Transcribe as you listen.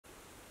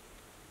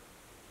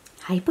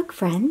Hi, book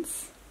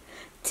friends.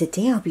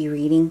 Today I'll be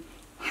reading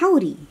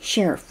Howdy,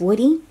 Sheriff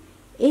Woody.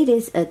 It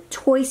is a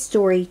Toy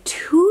Story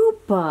 2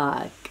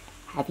 book.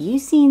 Have you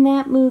seen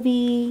that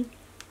movie?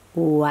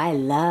 Oh, I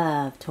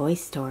love Toy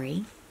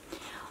Story.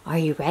 Are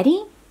you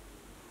ready?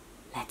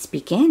 Let's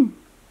begin.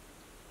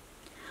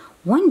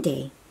 One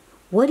day,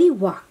 Woody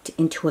walked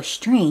into a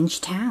strange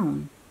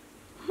town.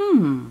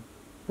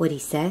 Woody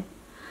said.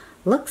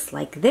 Looks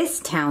like this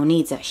town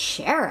needs a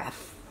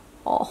sheriff.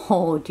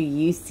 Oh, do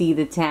you see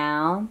the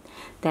town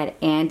that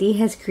Andy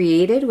has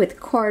created with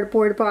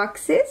cardboard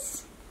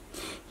boxes?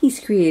 He's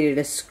created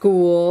a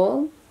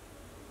school,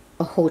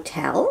 a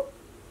hotel,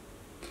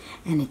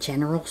 and a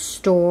general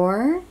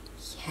store.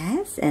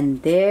 Yes,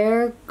 and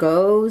there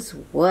goes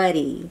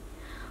Woody,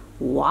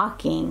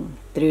 walking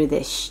through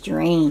this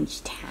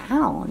strange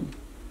town.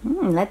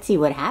 Let's see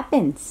what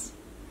happens.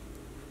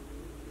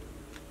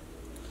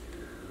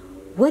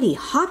 Woody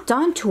hopped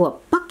onto a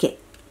bucket.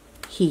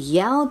 He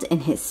yelled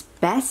in his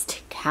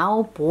best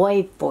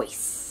cowboy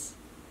voice.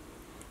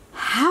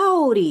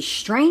 Howdy,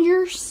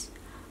 strangers.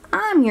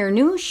 I'm your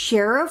new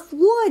Sheriff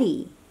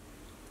Woody.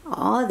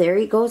 Oh, there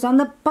he goes on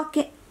the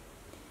bucket,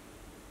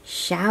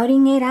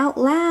 shouting it out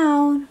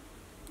loud.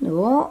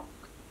 Oh,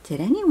 did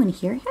anyone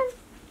hear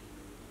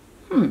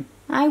him?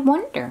 I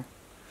wonder.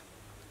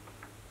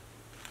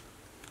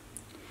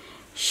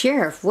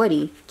 Sheriff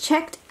Woody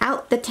checked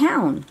out the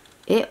town.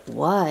 It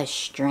was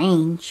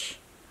strange.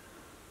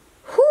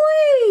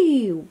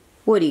 Whee!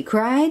 Woody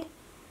cried.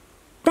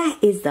 That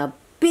is the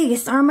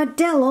biggest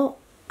armadillo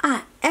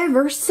I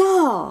ever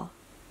saw.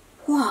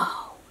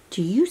 Whoa,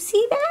 do you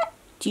see that?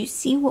 Do you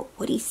see what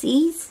Woody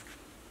sees?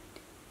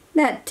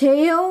 That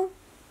tail?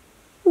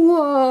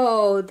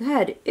 Whoa,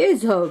 that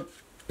is a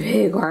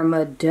big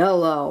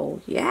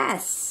armadillo.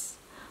 Yes.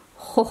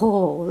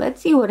 Oh,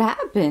 let's see what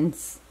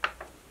happens.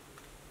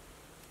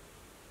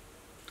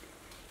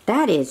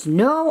 That is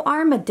no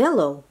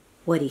armadillo,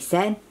 Woody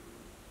said.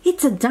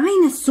 It's a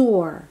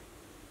dinosaur.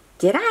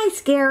 Did I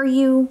scare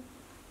you?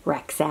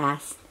 Rex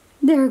asked.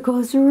 There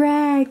goes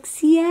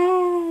Rex,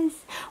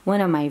 yes. One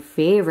of my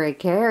favorite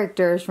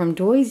characters from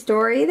Toy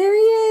Story. There he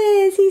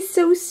is. He's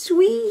so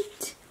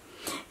sweet.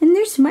 And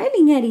they're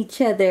smiling at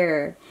each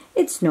other.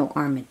 It's no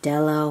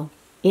armadillo.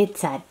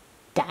 It's a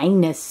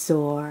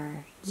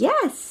dinosaur.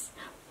 Yes,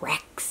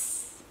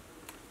 Rex.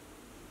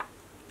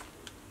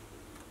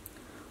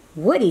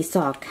 Woody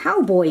saw a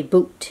cowboy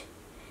boot.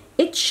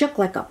 It shook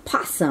like a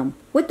possum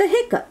with the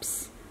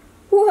hiccups.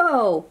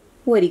 Whoa,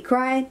 Woody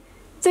cried.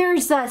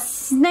 There's a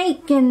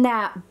snake in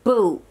that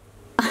boot.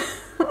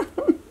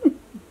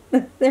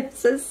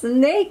 There's a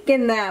snake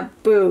in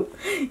that boot.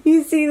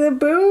 You see the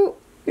boot?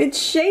 It's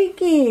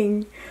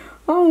shaking.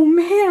 Oh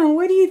man,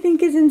 what do you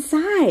think is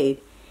inside?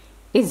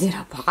 Is it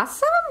a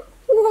possum?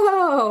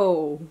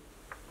 Whoa.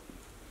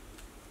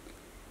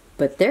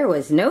 But there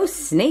was no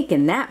snake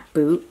in that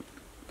boot.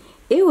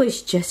 It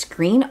was just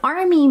green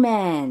army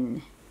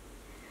men.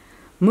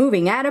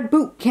 Moving out of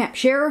boot camp,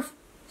 Sheriff,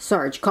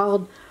 Sarge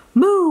called.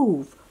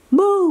 Move,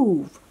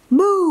 move,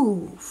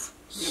 move.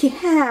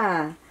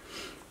 Yeah.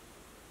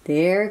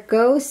 There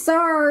goes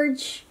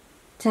Sarge,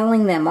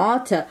 telling them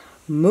all to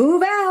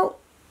move out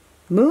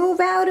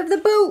of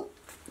the boot.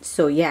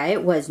 So yeah,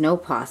 it was no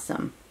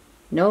possum.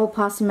 No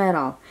possum at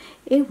all.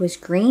 It was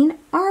green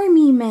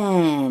army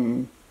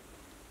men.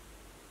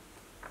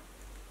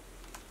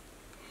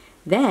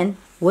 Then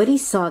Woody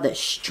saw the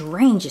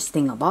strangest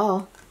thing of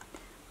all.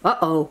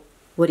 Uh-oh,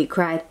 Woody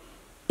cried.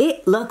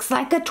 It looks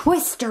like a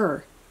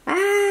twister.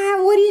 Ah,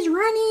 Woody's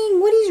running,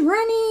 Woody's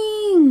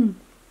running.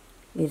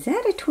 Is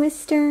that a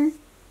twister?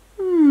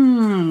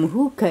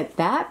 Who could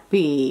that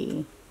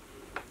be?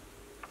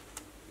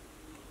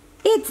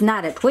 It's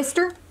not a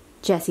twister,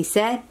 Jessie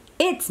said.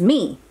 It's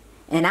me,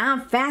 and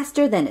I'm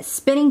faster than a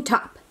spinning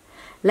top.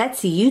 Let's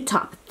see you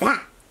top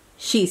that,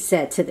 she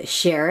said to the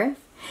sheriff.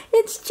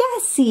 It's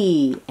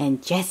Jessie,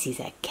 and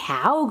Jessie's a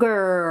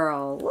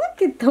cowgirl.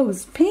 Look at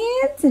those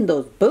pants and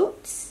those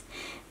boots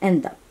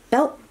and the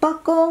belt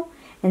buckle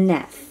and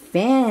that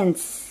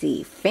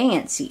fancy,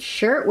 fancy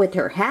shirt with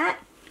her hat.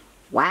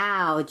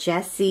 Wow,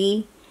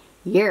 Jessie,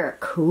 you're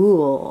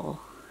cool.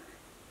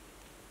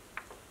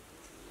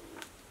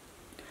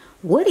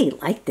 Woody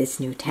liked this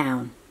new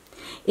town.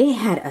 It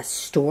had a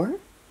store,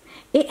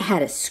 it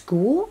had a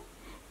school,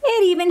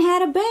 it even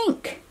had a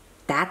bank.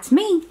 That's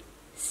me,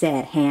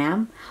 said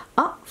Ham.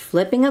 Oh,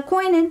 flipping a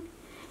coin in.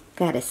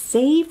 Gotta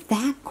save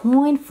that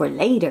coin for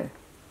later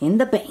in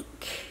the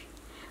bank.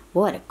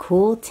 What a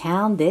cool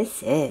town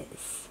this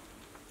is.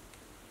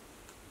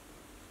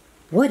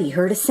 Woody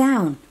heard a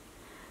sound.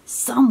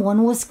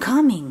 Someone was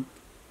coming.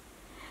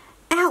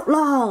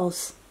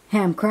 Outlaws,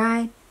 Ham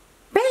cried.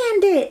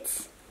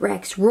 Bandits,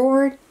 Rex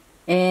roared.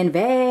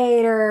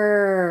 Invaders,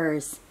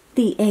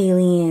 the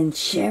alien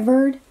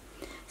shivered.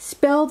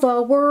 Spell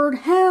the word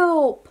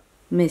help,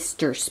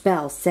 Mr.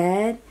 Spell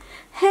said.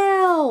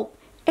 Help!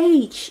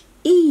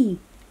 H-E-L-P.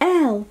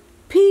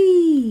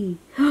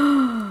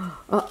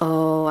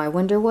 Uh-oh, I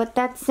wonder what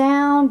that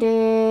sound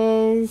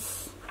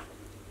is.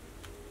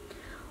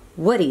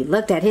 Woody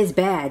looked at his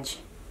badge.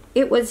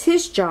 it was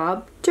his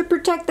job to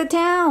protect the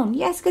town.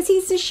 Yes, 'cause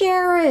he's the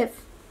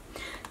sheriff.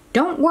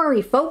 "Don't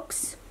worry,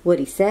 folks,"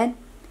 Woody said.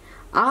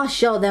 "I'll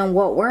show them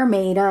what we're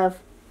made of."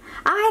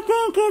 "I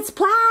think it's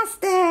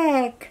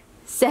plastic,"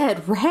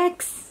 said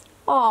Rex.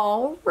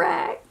 Oh,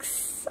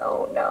 Rex.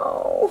 Oh,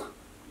 no.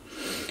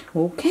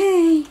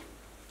 Okay.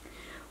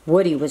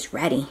 Woody was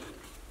ready.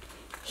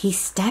 He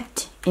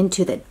stepped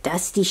into the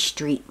dusty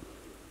street.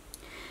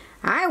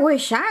 "I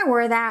wish I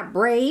were that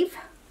brave,"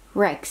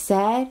 Rex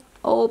said.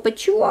 "Oh,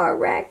 but you are,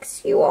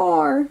 Rex. You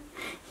are."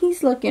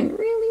 He's looking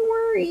really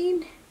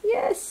worried.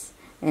 Yes.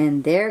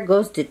 And there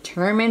goes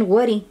determined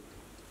Woody.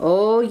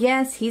 Oh,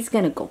 yes, he's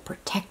going to go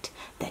protect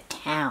the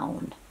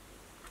town.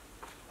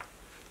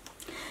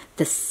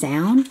 The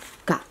sound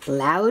got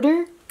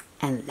louder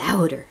and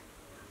louder.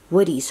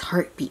 Woody's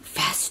heart beat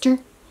faster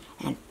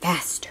and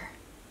faster.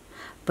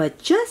 But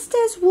just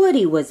as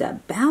Woody was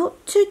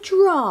about to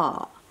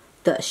draw,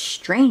 the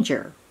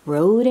stranger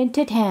rode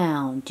into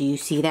town. Do you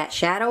see that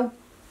shadow?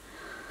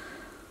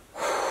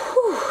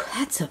 Whew,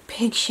 that's a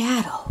big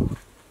shadow.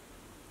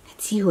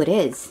 Let's see who it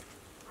is.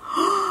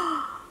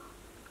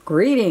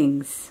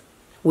 "Greetings.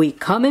 We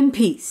come in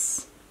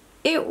peace."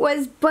 It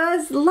was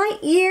Buzz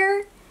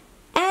Lightyear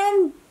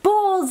and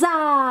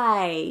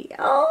Bullseye.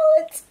 Oh,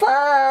 it's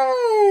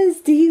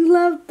Buzz. Do you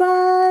love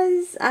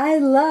Buzz? I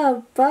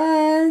love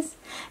Buzz.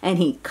 And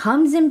he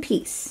comes in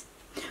peace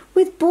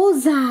with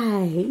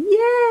Bullseye.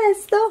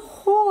 Yes, the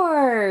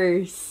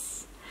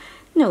horse.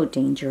 No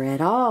danger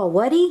at all,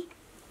 Woody.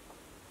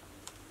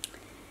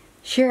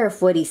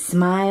 Sheriff Woody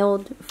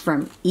smiled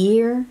from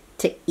ear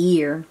to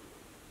ear.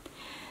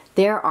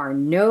 "There are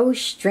no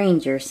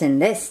strangers in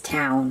this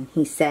town,"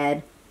 he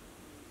said.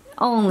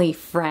 "Only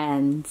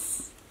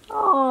friends."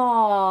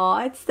 Oh,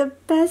 it's the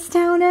best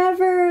town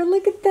ever.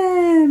 Look at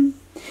them.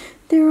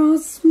 They're all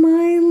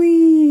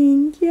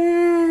smiling.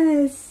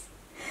 Yes.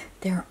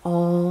 They're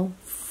all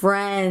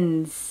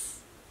friends.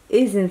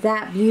 Isn't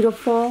that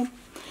beautiful?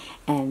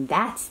 And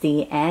that's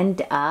the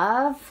end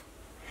of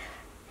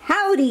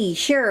Howdy,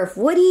 Sheriff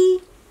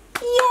Woody.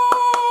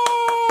 Yay!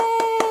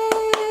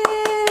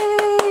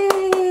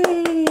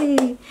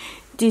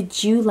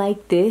 Did you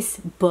like this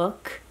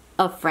book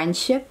of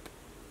friendship?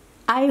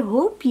 I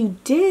hope you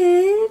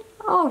did.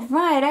 All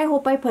right, I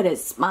hope I put a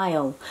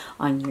smile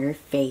on your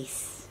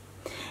face.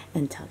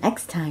 Until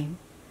next time,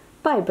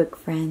 bye, book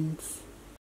friends.